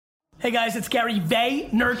Hey guys, it's Gary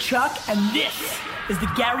Vaynerchuk, and this is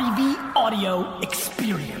the Gary V Audio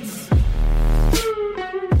Experience.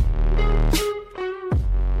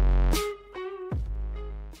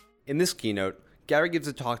 In this keynote, Gary gives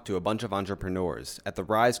a talk to a bunch of entrepreneurs at the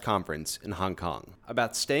Rise conference in Hong Kong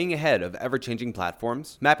about staying ahead of ever-changing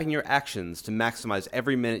platforms, mapping your actions to maximize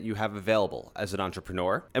every minute you have available as an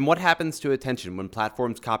entrepreneur, and what happens to attention when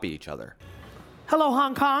platforms copy each other. Hello,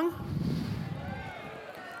 Hong Kong.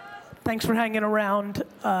 Thanks for hanging around.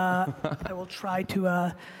 I will try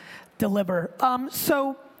to deliver.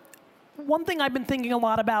 So one thing I've been thinking a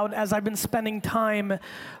lot about as I've been spending time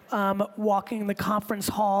walking the conference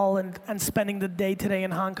hall and spending the day today in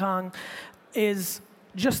Hong Kong is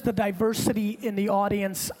just the diversity in the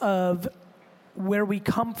audience of where we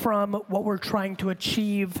come from, what we're trying to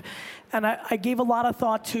achieve. And I gave a lot of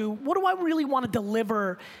thought to, what do I really want to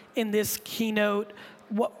deliver in this keynote?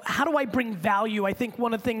 How do I bring value? I think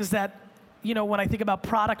one of the things that, when I think about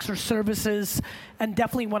products or services, and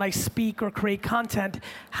definitely when I speak or create content,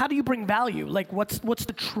 how do you bring value? Like, what's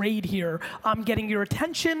the trade here? I'm getting your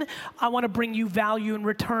attention. I want to bring you value in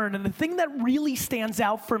return. And the thing that really stands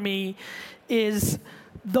out for me is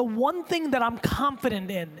the one thing that I'm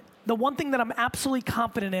confident in, the one thing that I'm absolutely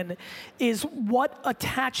confident in is what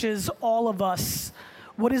attaches all of us.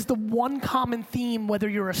 What is the one common theme, whether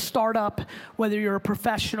you're a startup, whether you're a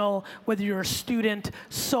professional, whether you're a student,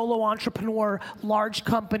 solo entrepreneur, large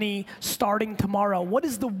company, starting tomorrow? What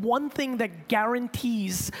is the one thing that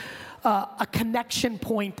guarantees a connection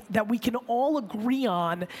point that we can all agree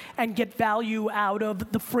on and get value out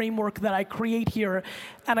of the framework that I create here?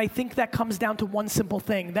 And I think that comes down to one simple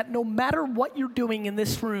thing, that no matter what you're doing in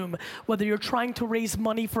this room, whether you're trying to raise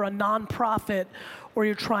money for a nonprofit, or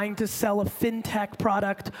you're trying to sell a fintech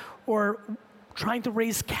product, or trying to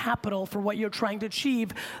raise capital for what you're trying to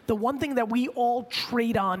achieve, the one thing that we all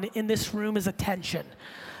trade on in this room is attention.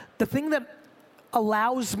 The thing that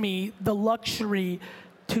allows me the luxury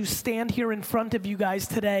to stand here in front of you guys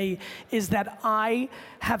today is that I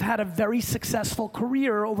have had a very successful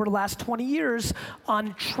career over the last 20 years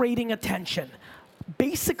on trading attention.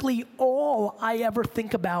 Basically, all I ever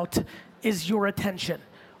think about is your attention.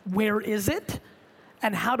 Where is it?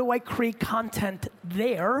 And how do I create content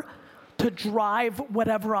there to drive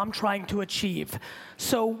whatever I'm trying to achieve?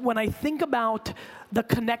 So when I think about the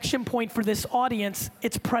connection point for this audience,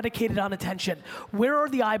 it's predicated on attention. Where are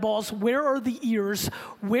the eyeballs? Where are the ears?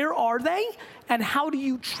 Where are they? And how do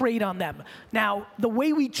you trade on them? Now, the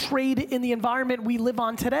way we trade in the environment we live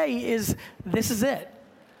on today is, this is it.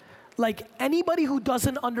 Like, anybody who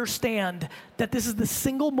doesn't understand that this is the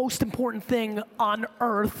single most important thing on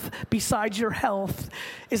earth besides your health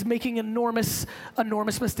is making enormous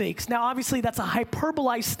mistakes. Now, obviously, that's a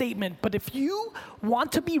hyperbolized statement, but if you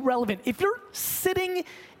want to be relevant, if you're sitting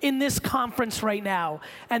in this conference right now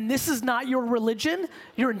and this is not your religion,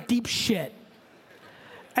 you're in deep shit.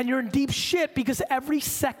 And you're in deep shit because every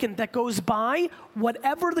second that goes by,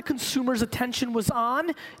 whatever the consumer's attention was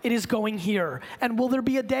on, it is going here. And will there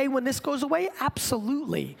be a day when this goes away?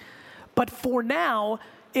 Absolutely. But for now,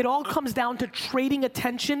 it all comes down to trading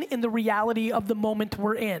attention in the reality of the moment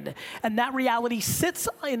we're in. And that reality sits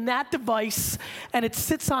in that device, and it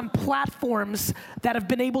sits on platforms that have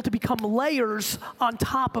been able to become layers on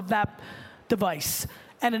top of that device.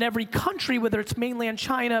 And in every country, whether it's mainland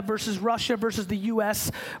China versus Russia versus the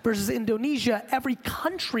US versus Indonesia, every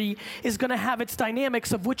country is going to have its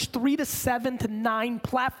dynamics of which 3 to 7 to 9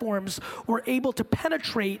 platforms were able to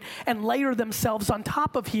penetrate and layer themselves on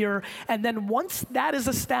top of here. And then once that is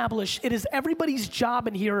established, it is everybody's job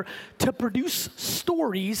in here to produce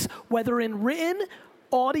stories, whether in written,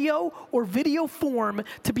 audio, or video form,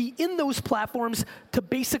 to be in those platforms to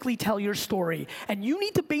basically tell your story. And you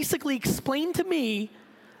need to basically explain to me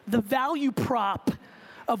the value prop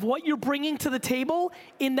of what you're bringing to the table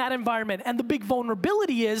in that environment. And the big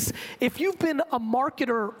vulnerability is, if you've been a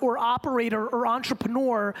marketer or operator or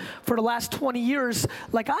entrepreneur for the last 20 years,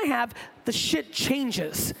 like I have, the shit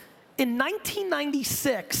changes. In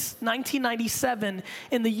 1996, 1997,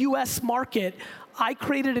 in the US market, I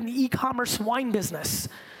created an e-commerce wine business.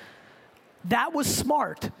 That was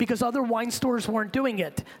smart because other wine stores weren't doing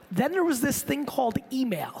it. Then there was this thing called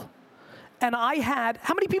email. And I had,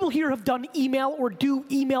 how many people here have done email or do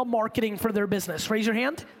email marketing for their business? Raise your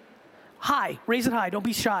hand. High, raise it high, don't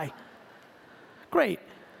be shy. Great.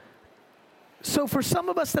 So for some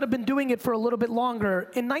of us that have been doing it for a little bit longer,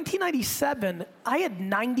 in 1997, I had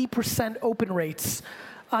 90% open rates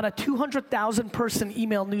on a 200,000 person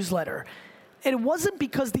email newsletter. And it wasn't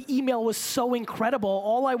because the email was so incredible.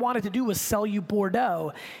 All I wanted to do was sell you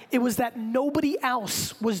Bordeaux. It was that nobody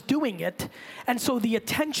else was doing it, and so the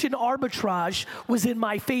attention arbitrage was in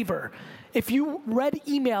my favor. If you read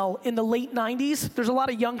email in the late 90s, there's a lot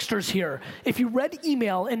of youngsters here. If you read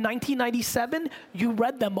email in 1997, you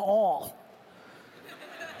read them all.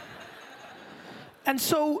 And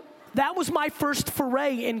so that was my first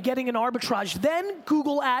foray in getting an arbitrage. Then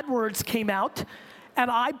Google AdWords came out, and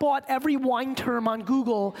I bought every wine term on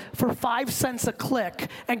Google for 5 cents a click.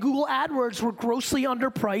 And Google AdWords were grossly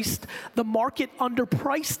underpriced. The market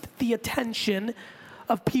underpriced the attention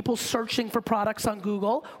of people searching for products on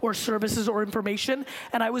Google or services or information,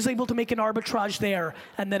 and I was able to make an arbitrage there.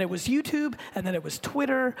 And then it was YouTube, and then it was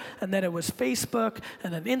Twitter, and then it was Facebook,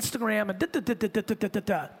 and then Instagram, and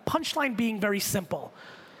da-da-da-da-da-da-da-da. Punchline being very simple.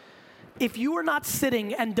 If you are not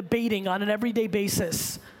sitting and debating on an everyday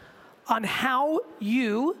basis on how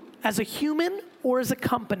you, as a human or as a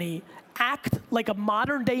company, act like a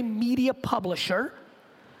modern-day media publisher,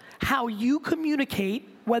 how you communicate,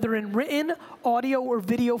 whether in written, audio, or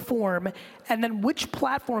video form, and then which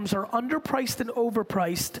platforms are underpriced and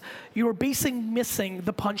overpriced, you're basically missing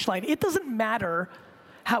the punchline. It doesn't matter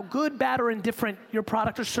how good, bad, or indifferent your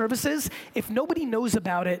product or service is. If nobody knows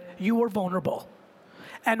about it, you are vulnerable.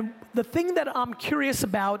 And the thing that I'm curious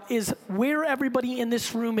about is where everybody in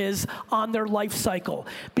this room is on their life cycle.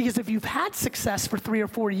 Because if you've had success for 3 or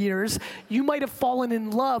 4 years, you might have fallen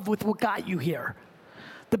in love with what got you here.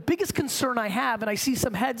 The biggest concern I have, and I see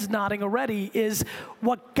some heads nodding already, is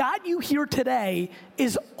what got you here today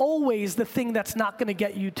is always the thing that's not going to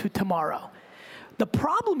get you to tomorrow. The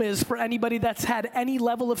problem is, for anybody that's had any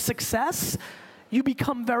level of success, you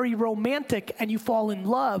become very romantic and you fall in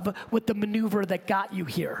love with the maneuver that got you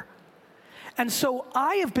here. And so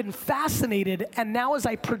I have been fascinated, and now as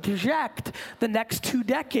I project the next 2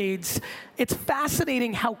 decades, it's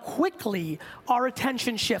fascinating how quickly our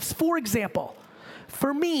attention shifts. For example,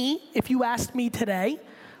 for me, if you asked me today,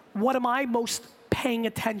 what am I most paying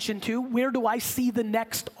attention to? Where do I see the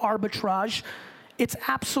next arbitrage? It's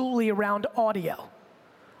absolutely around audio.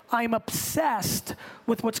 I'm obsessed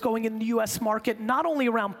with what's going in the US market, not only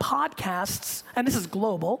around podcasts, and this is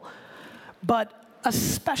global, but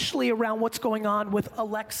especially around what's going on with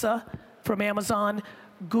Alexa from Amazon,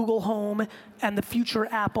 Google Home, and the future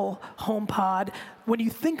Apple HomePod. When you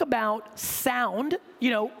think about sound,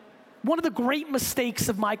 one of the great mistakes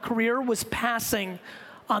of my career was passing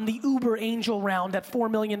on the Uber angel round at $4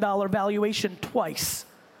 million valuation twice.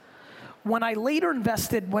 When I later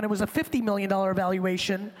invested, when it was a $50 million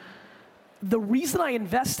valuation, the reason I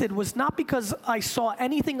invested was not because I saw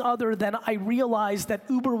anything other than I realized that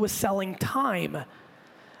Uber was selling time,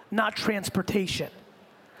 not transportation.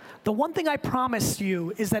 The one thing I promise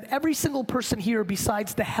you is that every single person here,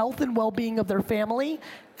 besides the health and well-being of their family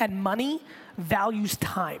and money, values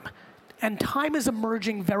time. And time is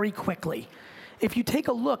emerging very quickly. If you take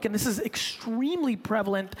a look, and this is extremely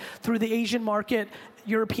prevalent through the Asian market,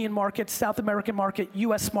 European market, South American market,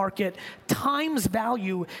 US market, time's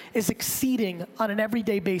value is exceeding on an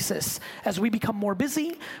everyday basis. As we become more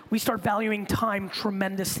busy, we start valuing time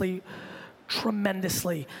tremendously.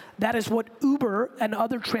 That is what Uber and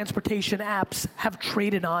other transportation apps have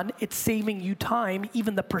traded on. It's saving you time.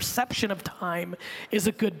 Even the perception of time is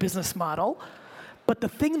a good business model. But the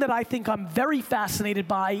thing that I think I'm very fascinated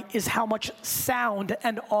by is how much sound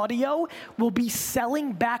and audio will be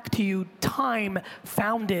selling back to you time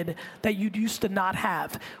founded that you used to not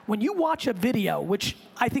have. When you watch a video, which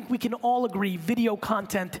I think we can all agree, video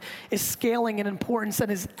content is scaling in importance and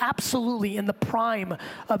is absolutely in the prime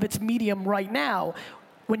of its medium right now.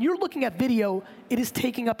 When you're looking at video, it is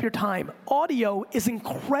taking up your time. Audio is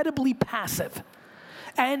incredibly passive,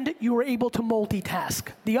 and you are able to multitask.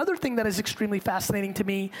 The other thing that is extremely fascinating to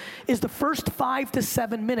me is the first 5 to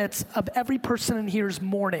 7 minutes of every person in here's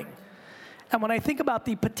morning. And when I think about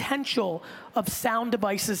the potential of sound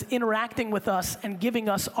devices interacting with us and giving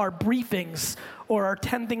us our briefings or our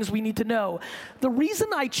 10 things we need to know, the reason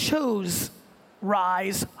I chose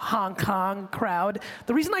Rise, Hong Kong crowd,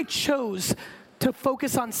 the reason I chose to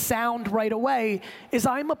focus on sound right away is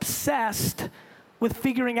I'm obsessed with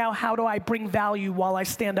figuring out how do I bring value while I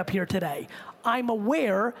stand up here today. I'm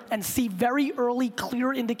aware and see very early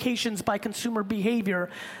clear indications by consumer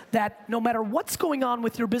behavior that no matter what's going on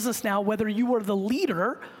with your business now, whether you are the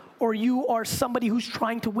leader or you are somebody who's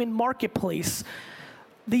trying to win marketplace,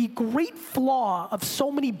 the great flaw of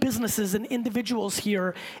so many businesses and individuals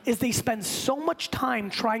here is they spend so much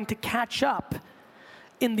time trying to catch up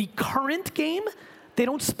in the current game. They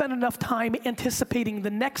don't spend enough time anticipating the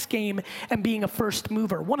next game and being a first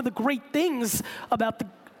mover. One of the great things about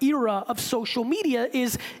era of social media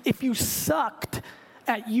is if you sucked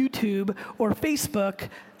at YouTube or Facebook,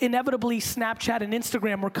 inevitably Snapchat and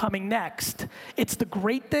Instagram were coming next. It's the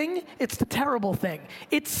great thing, it's the terrible thing.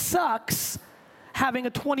 It sucks having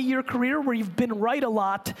a 20-year career where you've been right a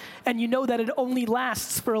lot and you know that it only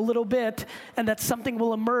lasts for a little bit and that something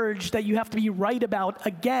will emerge that you have to be right about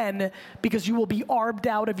again because you will be arbed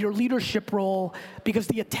out of your leadership role because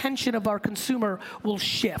the attention of our consumer will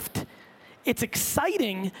shift. It's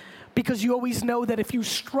exciting because you always know that if you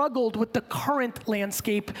struggled with the current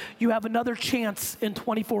landscape, you have another chance in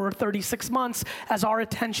 24 or 36 months as our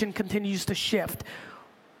attention continues to shift.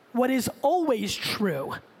 What is always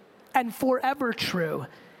true and forever true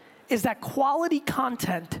is that quality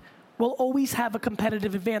content will always have a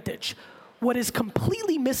competitive advantage. What is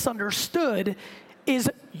completely misunderstood is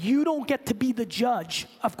you don't get to be the judge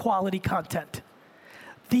of quality content.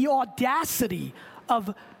 The audacity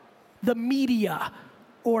of the media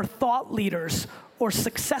or thought leaders or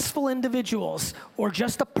successful individuals or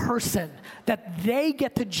just a person that they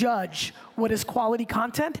get to judge what is quality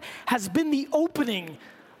content has been the opening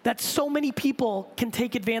that so many people can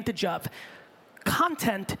take advantage of.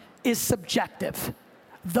 Content is subjective.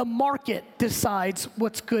 The market decides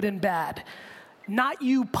what's good and bad, not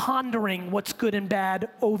you pondering what's good and bad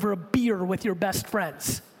over a beer with your best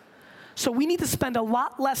friends. So we need to spend a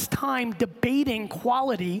lot less time debating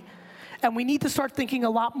quality, and we need to start thinking a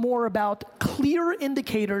lot more about clear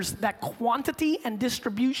indicators that quantity and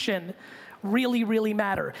distribution really, really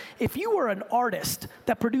matter. If you are an artist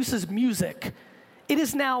that produces music, it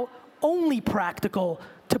is now only practical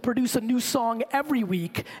to produce a new song every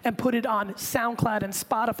week and put it on SoundCloud and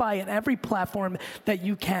Spotify and every platform that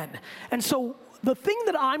you can. And so the thing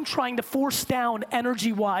that I'm trying to force down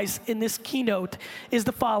energy-wise in this keynote is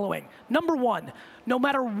the following. Number one, no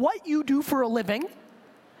matter what you do for a living,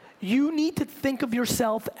 you need to think of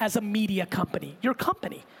yourself as a media company, your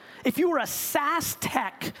company. If you are a SaaS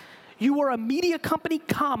tech, you are a media company,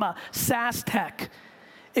 comma, SaaS tech.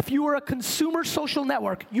 If you are a consumer social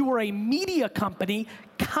network, you are a media company,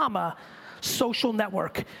 comma, social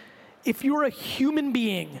network. If you're a human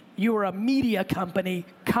being, you are a media company,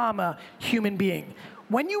 comma, human being.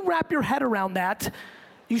 When you wrap your head around that,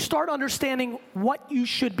 you start understanding what you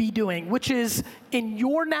should be doing, which is, in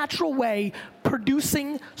your natural way,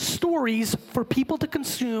 producing stories for people to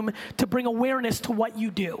consume to bring awareness to what you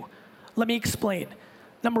do. Let me explain.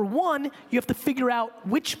 Number one, you have to figure out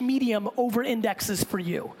which medium over-indexes for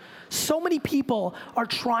you. So many people are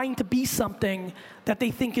trying to be something that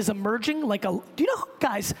they think is emerging, like do you know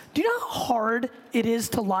how hard it is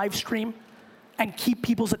to live stream and keep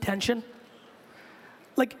people's attention?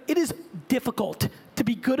 Like, it is difficult to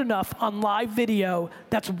be good enough on live video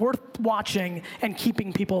that's worth watching and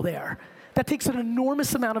keeping people there. That takes an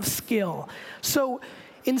enormous amount of skill. So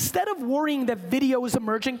instead of worrying that video is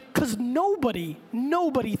emerging, because nobody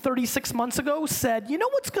 36 months ago said, you know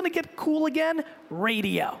what's going to get cool again?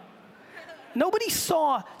 Radio. Nobody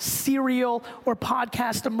saw serial or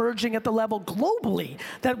podcast emerging at the level globally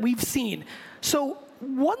that we've seen. So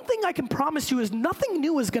one thing I can promise you is nothing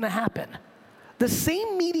new is going to happen. The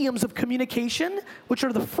same mediums of communication, which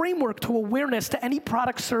are the framework to awareness to any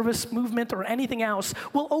product, service, movement, or anything else,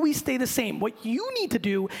 will always stay the same. What you need to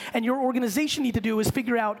do and your organization need to do is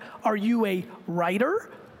figure out, are you a writer?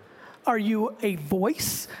 Are you a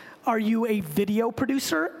voice? Are you a video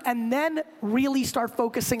producer? And then really start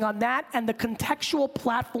focusing on that and the contextual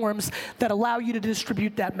platforms that allow you to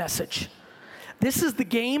distribute that message. This is the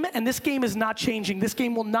game, and this game is not changing. This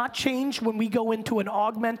game will not change when we go into an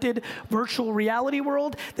augmented virtual reality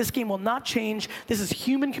world. This game will not change. This is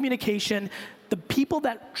human communication. The people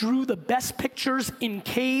that drew the best pictures in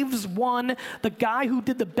caves won. The guy who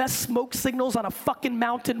did the best smoke signals on a fucking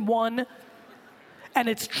mountain won. And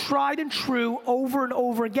it's tried and true over and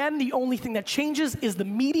over again. The only thing that changes is the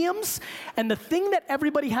mediums, and the thing that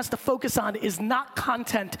everybody has to focus on is not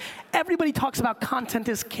content. Everybody talks about content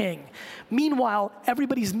is king. Meanwhile,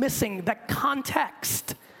 everybody's missing that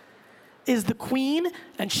context is the queen,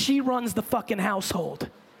 and she runs the fucking household.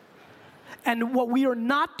 And what we are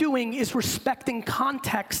not doing is respecting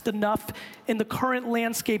context enough in the current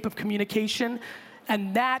landscape of communication.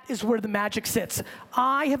 And that is where the magic sits.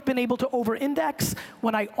 I have been able to over-index.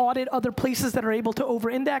 When I audit other places that are able to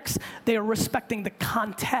over-index, they are respecting the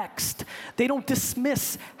context. They don't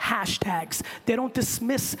dismiss hashtags. They don't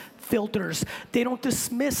dismiss filters. They don't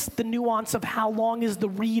dismiss the nuance of how long is the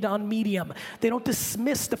read on Medium. They don't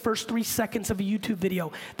dismiss the first 3 seconds of a YouTube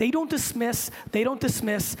video. They don't dismiss, they don't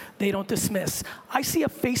dismiss, they don't dismiss. I see a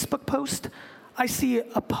Facebook post. I see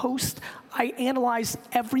a post. I analyze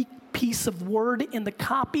every piece of word in the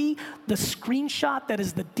copy, the screenshot that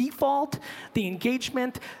is the default, the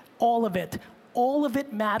engagement, all of it. All of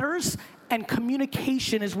it matters, and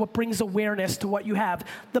communication is what brings awareness to what you have.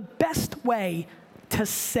 The best way to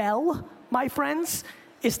sell, my friends,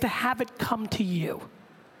 is to have it come to you.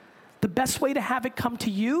 The best way to have it come to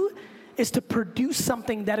you is to produce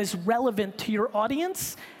something that is relevant to your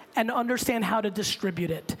audience and understand how to distribute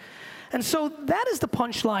it. And so that is the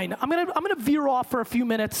punchline. I'm gonna veer off for a few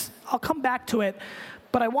minutes. I'll come back to it,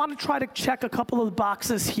 but I want to try to check a couple of the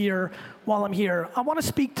boxes here while I'm here. I want to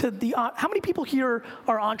speak to how many people here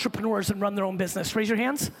are entrepreneurs and run their own business? Raise your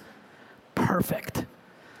hands. Perfect.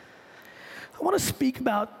 I want to speak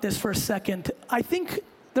about this for a second. I think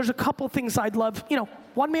there's a couple things I'd love,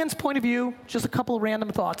 one man's point of view, just a couple of random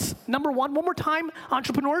thoughts. Number one more time,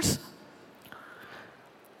 entrepreneurs.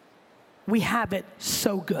 We have it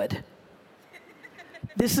so good.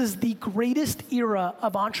 This is the greatest era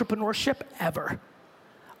of entrepreneurship ever.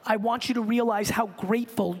 I want you to realize how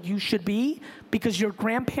grateful you should be because your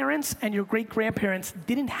grandparents and your great-grandparents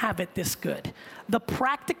didn't have it this good. The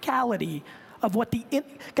practicality of what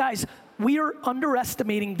guys, we are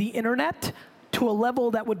underestimating the internet to a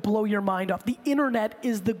level that would blow your mind off. The internet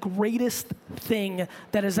is the greatest thing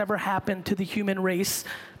that has ever happened to the human race.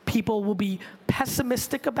 People will be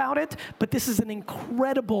pessimistic about it, but this is an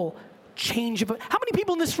incredible change. How many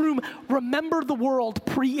people in this room remember the world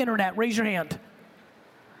pre-internet? Raise your hand.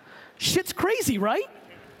 Shit's crazy, right?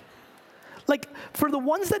 Like, for the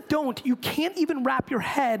ones that don't, you can't even wrap your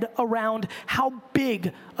head around how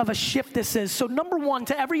big of a shift this is. So number one,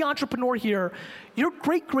 to every entrepreneur here, your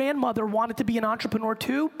great-grandmother wanted to be an entrepreneur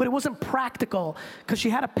too, but it wasn't practical because she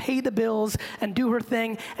had to pay the bills and do her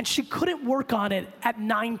thing, and she couldn't work on it at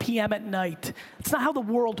 9 p.m. at night. It's not how the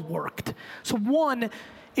world worked. So one,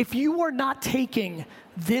 if you are not taking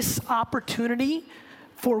this opportunity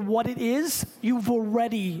for what it is, you've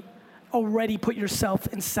already put yourself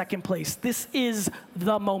in second place. This is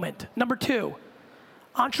the moment. Number two,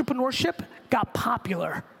 entrepreneurship got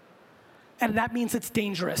popular, and that means it's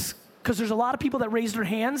dangerous because there's a lot of people that raise their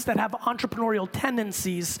hands that have entrepreneurial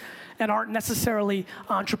tendencies and aren't necessarily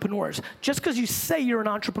entrepreneurs. Just because you say you're an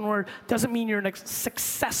entrepreneur doesn't mean you're a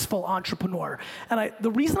successful entrepreneur. And the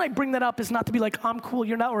reason I bring that up is not to be like, I'm cool,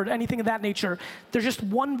 you're not, or anything of that nature. There's just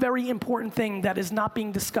one very important thing that is not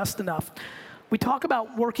being discussed enough. We talk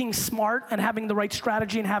about working smart and having the right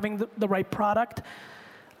strategy and having the right product.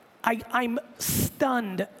 I'm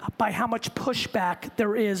stunned by how much pushback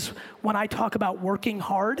there is when I talk about working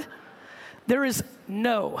hard. There is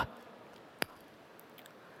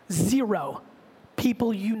zero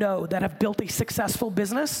people that have built a successful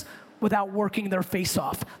business without working their face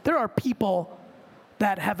off. There are people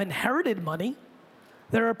that have inherited money.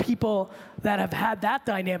 There are people that have had that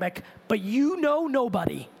dynamic, but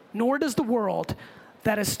nobody, nor does the world,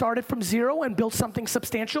 that has started from zero and built something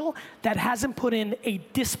substantial that hasn't put in a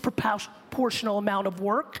disproportional amount of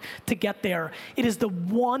work to get there. It is the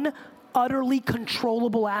one utterly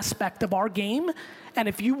controllable aspect of our game, and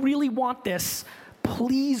if you really want this,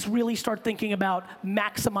 please really start thinking about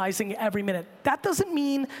maximizing every minute. That doesn't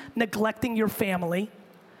mean neglecting your family.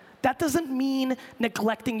 That doesn't mean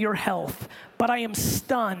neglecting your health, but I am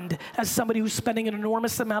stunned as somebody who's spending an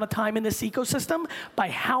enormous amount of time in this ecosystem by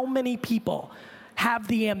how many people have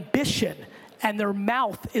the ambition and their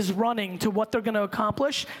mouth is running to what they're going to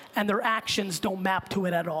accomplish and their actions don't map to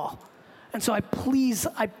it at all. And so I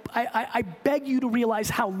beg you to realize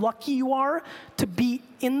how lucky you are to be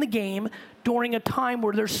in the game during a time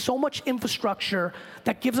where there's so much infrastructure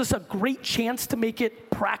that gives us a great chance to make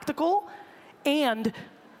it practical. And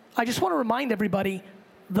I just want to remind everybody,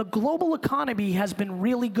 the global economy has been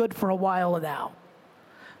really good for a while now.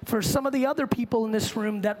 For some of the other people in this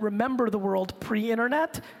room that remember the world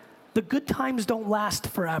pre-internet, the good times don't last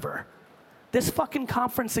forever. This fucking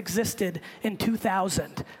conference existed in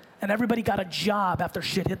 2000, and everybody got a job after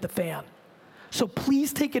shit hit the fan. So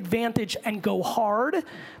please take advantage and go hard,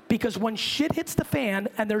 because when shit hits the fan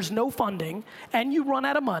and there's no funding, and you run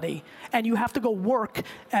out of money, and you have to go work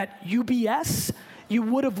at UBS, you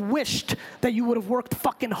would have wished that you would have worked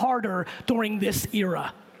fucking harder during this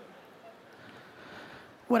era.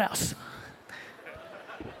 What else?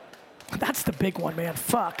 That's the big one, man.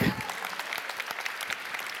 Fuck.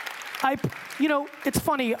 It's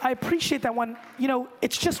funny. I appreciate that one.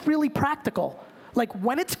 It's just really practical. Like,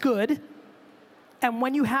 when it's good and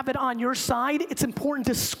when you have it on your side, it's important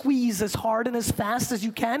to squeeze as hard and as fast as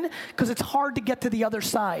you can because it's hard to get to the other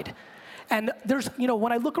side. And there's,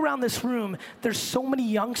 when I look around this room, there's so many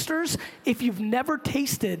youngsters. If you've never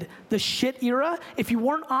tasted the shit era, if you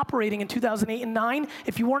weren't operating in 2008 and 9,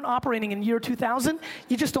 if you weren't operating in year 2000,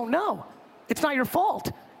 you just don't know. It's not your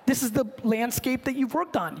fault. This is the landscape that you've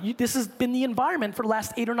worked on. This has been the environment for the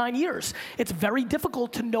last 8 or 9 years. It's very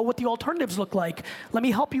difficult to know what the alternatives look like. Let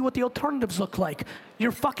me help you what the alternatives look like.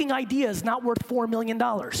 Your fucking idea is not worth $4 million.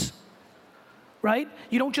 Right?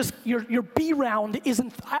 You don't just, your B round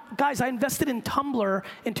isn't, guys, I invested in Tumblr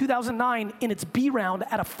in 2009 in its B round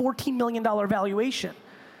at a $14 million valuation.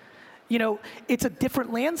 It's a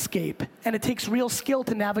different landscape, and it takes real skill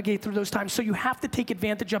to navigate through those times, so you have to take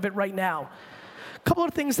advantage of it right now. A couple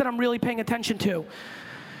of things that I'm really paying attention to.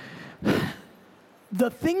 The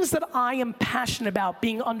things that I am passionate about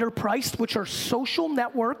being underpriced, which are social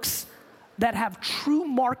networks that have true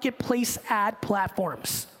marketplace ad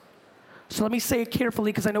platforms. So let me say it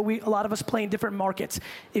carefully, because I know a lot of us play in different markets.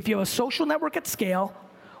 If you have a social network at scale,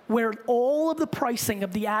 where all of the pricing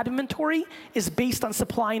of the ad inventory is based on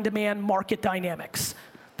supply and demand market dynamics,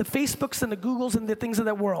 the Facebooks and the Googles and the things of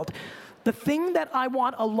that world. The thing that I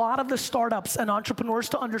want a lot of the startups and entrepreneurs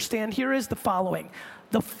to understand here is the following.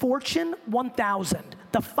 The Fortune 1000,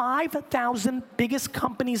 the 5,000 biggest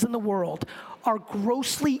companies in the world are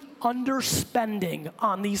grossly underspending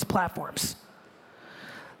on these platforms.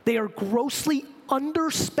 They are grossly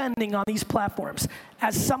underspending on these platforms.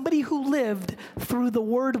 As somebody who lived through the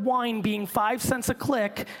word wine being 5 cents a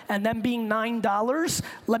click and then being $9,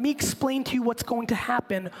 let me explain to you what's going to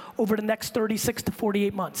happen over the next 36 to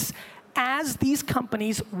 48 months. As these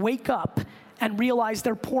companies wake up and realize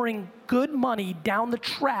they're pouring good money down the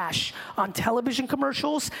trash on television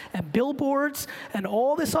commercials and billboards and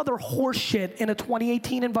all this other horse shit in a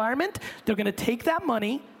 2018 environment, they're gonna take that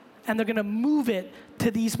money and they're gonna move it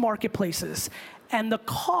to these marketplaces. And the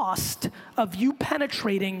cost of you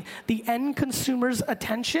penetrating the end consumer's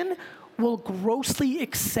attention will grossly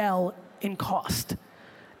excel in cost,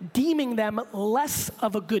 deeming them less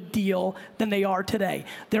of a good deal than they are today.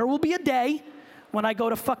 There will be a day when I go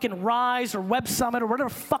to fucking Rise or Web Summit or whatever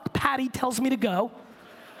fuck Patty tells me to go.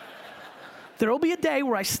 There will be a day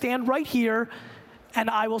where I stand right here and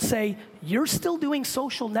I will say, you're still doing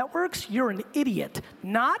social networks? You're an idiot.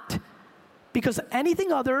 Not because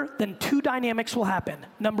anything other than 2 dynamics will happen.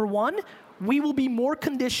 Number 1, we will be more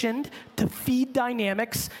conditioned to feed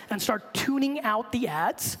dynamics and start tuning out the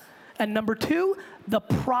ads. And number 2, the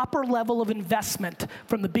proper level of investment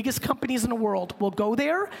from the biggest companies in the world will go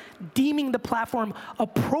there, deeming the platform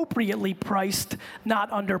appropriately priced, not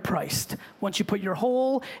underpriced. Once you put your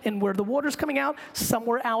hole in where the water's coming out,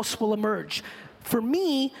 somewhere else will emerge. For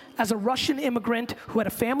me, as a Russian immigrant who had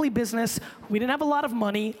a family business, we didn't have a lot of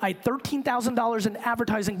money. I had $13,000 in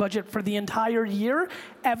advertising budget for the entire year.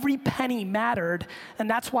 Every penny mattered, and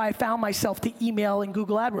that's why I found myself to email and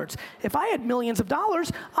Google AdWords. If I had millions of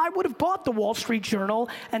dollars, I would have bought the Wall Street Journal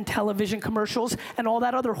and television commercials and all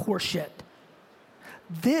that other horse shit.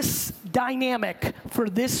 This dynamic for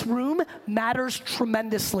this room matters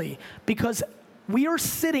tremendously, because we are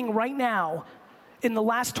sitting right now in the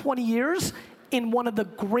last 20 years in one of the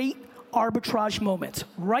great arbitrage moments.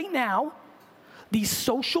 Right now, these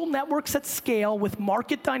social networks at scale with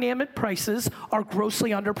market dynamic prices are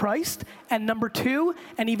grossly underpriced. And number 2,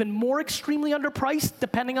 and even more extremely underpriced,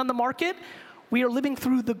 depending on the market, we are living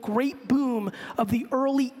through the great boom of the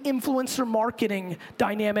early influencer marketing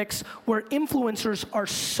dynamics, where influencers are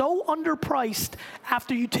so underpriced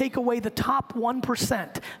after you take away the top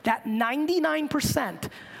 1%, that 99%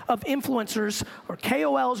 of influencers or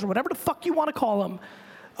KOLs or whatever the fuck you want to call them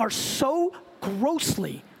are so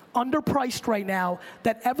grossly underpriced right now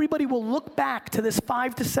that everybody will look back to this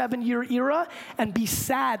 5 to 7 year era and be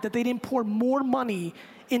sad that they didn't pour more money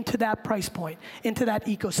into that price point, into that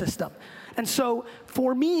ecosystem. And so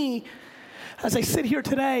for me, as I sit here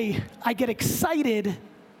today, I get excited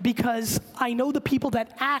because I know the people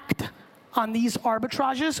that act on these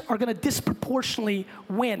arbitrages are going to disproportionately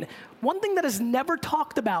win. One thing that is never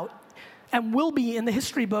talked about and will be in the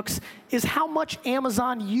history books is how much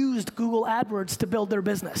Amazon used Google AdWords to build their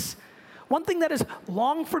business. One thing that is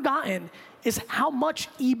long forgotten is how much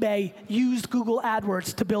eBay used Google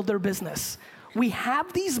AdWords to build their business. We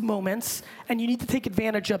have these moments, and you need to take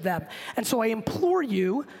advantage of them. And so I implore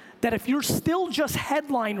you that if you're still just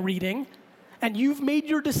headline reading, and you've made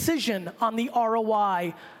your decision on the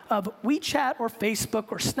ROI of WeChat or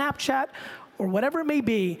Facebook or Snapchat or whatever it may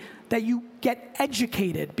be, that you get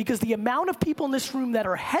educated, because the amount of people in this room that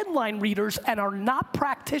are headline readers and are not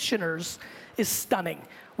practitioners is stunning.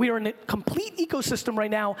 We are in a complete ecosystem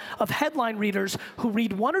right now of headline readers who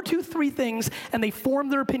read 1 or 2, 3 things and they form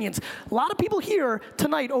their opinions. A lot of people here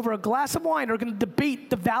tonight over a glass of wine are going to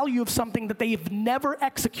debate the value of something that they've never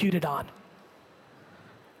executed on.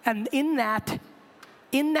 And in that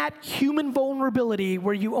human vulnerability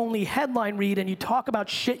where you only headline read and you talk about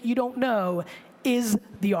shit you don't know is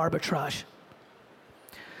the arbitrage.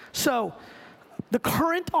 So the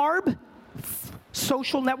current arb,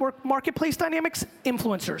 social network marketplace dynamics,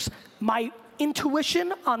 influencers. My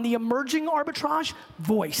intuition on the emerging arbitrage,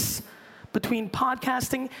 voice. Between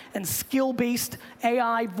podcasting and skill-based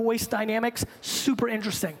AI voice dynamics, super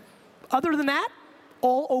interesting. Other than that,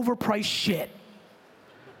 all overpriced shit.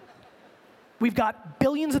 We've got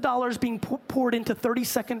billions of dollars being poured into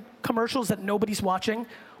 30-second commercials that nobody's watching.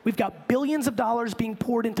 We've got billions of dollars being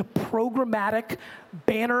poured into programmatic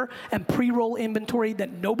banner and pre-roll inventory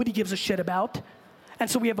that nobody gives a shit about. And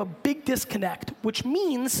so we have a big disconnect, which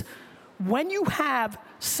means when you have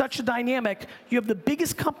such a dynamic, you have the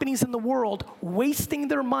biggest companies in the world wasting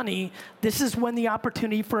their money. This is when the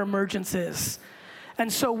opportunity for emergence is.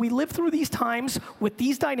 And so we live through these times with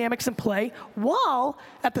these dynamics in play, while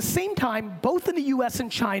at the same time, both in the US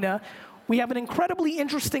and China, we have an incredibly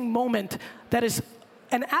interesting moment that is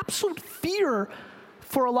an absolute fear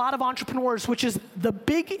for a lot of entrepreneurs, which is the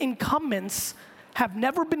big incumbents have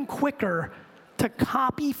never been quicker to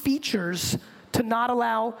copy features to not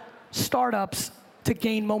allow startups to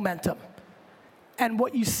gain momentum. And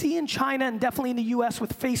what you see in China and definitely in the US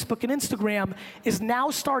with Facebook and Instagram is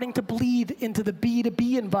now starting to bleed into the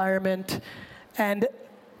B2B environment and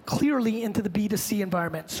clearly into the B2C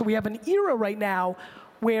environment. So we have an era right now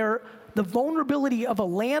where the vulnerability of a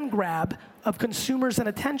land grab of consumers and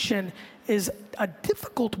attention is a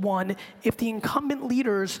difficult one if the incumbent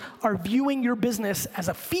leaders are viewing your business as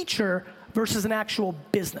a feature versus an actual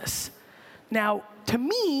business. Now, to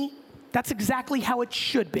me, that's exactly how it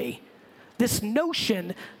should be. This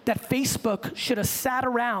notion that Facebook should have sat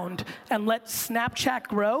around and let Snapchat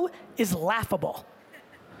grow is laughable.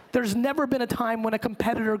 There's never been a time when a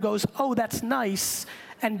competitor goes, oh, that's nice,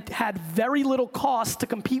 and had very little cost to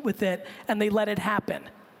compete with it, and they let it happen.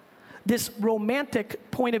 This romantic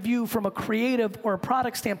point of view from a creative or a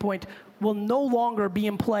product standpoint will no longer be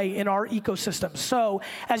in play in our ecosystem. So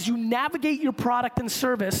as you navigate your product and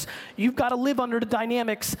service, you've got to live under the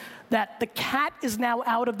dynamics that the cat is now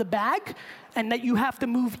out of the bag and that you have to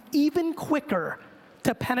move even quicker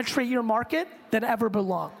to penetrate your market than ever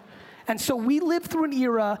belong. And so we live through an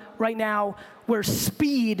era right now where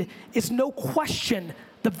speed is no question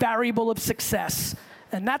the variable of success.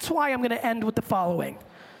 And that's why I'm going to end with the following.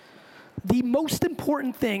 The most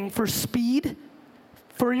important thing for speed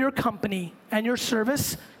for your company and your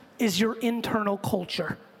service is your internal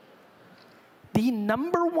culture. The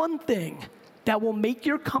number one thing that will make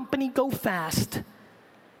your company go fast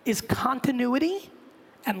is continuity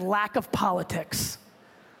and lack of politics,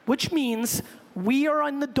 which means we are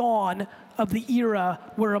on the dawn of the era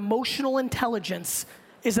where emotional intelligence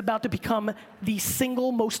is about to become the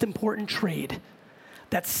single most important trade.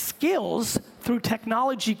 That skills through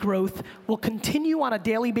technology growth will continue on a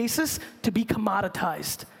daily basis to be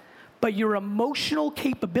commoditized. But your emotional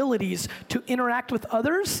capabilities to interact with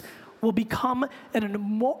others will become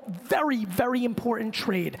a very, very important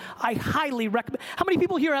trade. I highly recommend. How many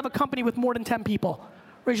people here have a company with more than 10 people?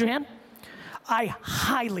 Raise your hand. I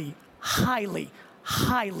highly, highly,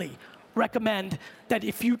 highly recommend that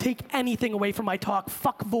if you take anything away from my talk,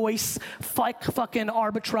 fuck voice, fuck fucking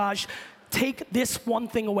arbitrage, take this one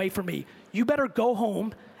thing away from me. You better go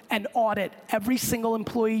home and audit every single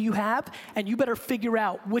employee you have, and you better figure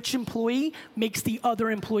out which employee makes the other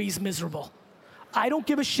employees miserable. I don't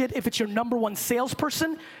give a shit if it's your number one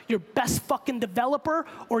salesperson, your best fucking developer,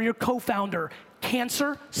 or your co-founder.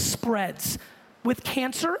 Cancer spreads. With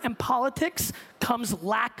cancer and politics comes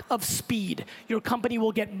lack of speed. Your company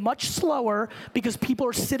will get much slower because people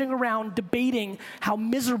are sitting around debating how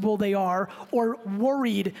miserable they are or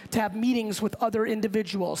worried to have meetings with other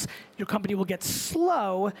individuals. Your company will get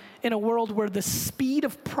slow in a world where the speed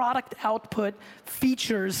of product output,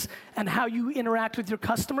 features, and how you interact with your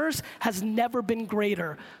customers has never been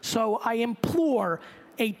greater. So I implore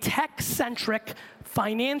a tech-centric,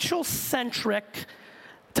 financial-centric,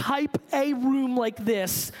 type A room like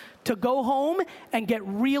this to go home and get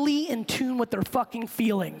really in tune with their fucking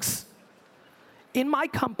feelings. In my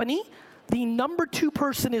company, The number 2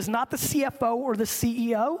 person is not the CFO or the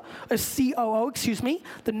CEO, COO, excuse me.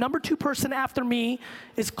 The number 2 person after me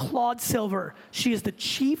is Claude Silver. She is the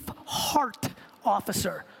Chief Heart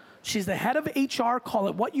Officer. She's the head of HR, call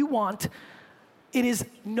it what you want. It is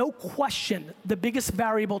no question the biggest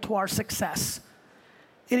variable to our success.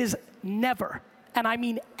 It is never, and I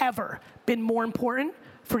mean ever, been more important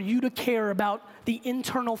for you to care about the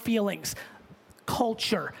internal feelings,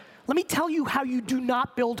 culture. Let me tell you how you do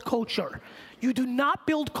not build culture. You do not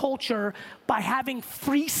build culture by having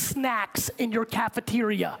free snacks in your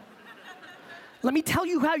cafeteria. Let me tell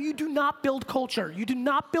you how you do not build culture. You do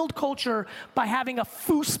not build culture by having a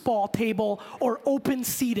foosball table or open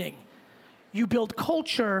seating. You build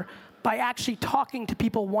culture by actually talking to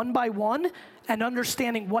people one by one and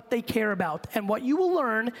understanding what they care about. And what you will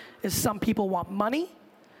learn is some people want money,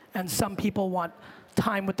 and some people want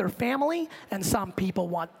time with their family, and some people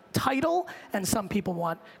want title, and some people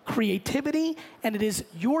want creativity, and it is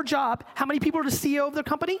your job. How many people are the CEO of their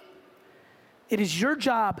company? It is your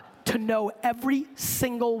job to know every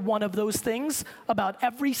single one of those things about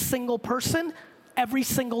every single person every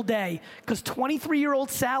single day. Because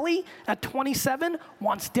 23-year-old Sally at 27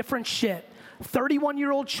 wants different shit.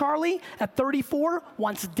 31-year-old Charlie at 34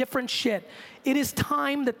 wants different shit. It is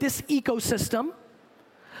time that this ecosystem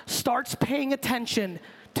starts paying attention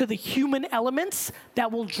to the human elements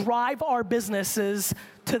that will drive our businesses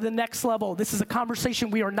to the next level. This is a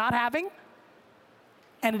conversation we are not having,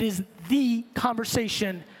 and it is the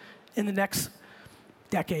conversation in the next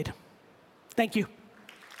decade. Thank you.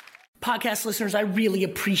 Podcast listeners, I really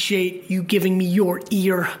appreciate you giving me your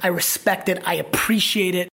ear. I respect it. I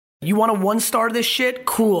appreciate it. You want to 1-star this shit?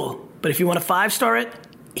 Cool. But if you want to 5-star it,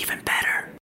 even better.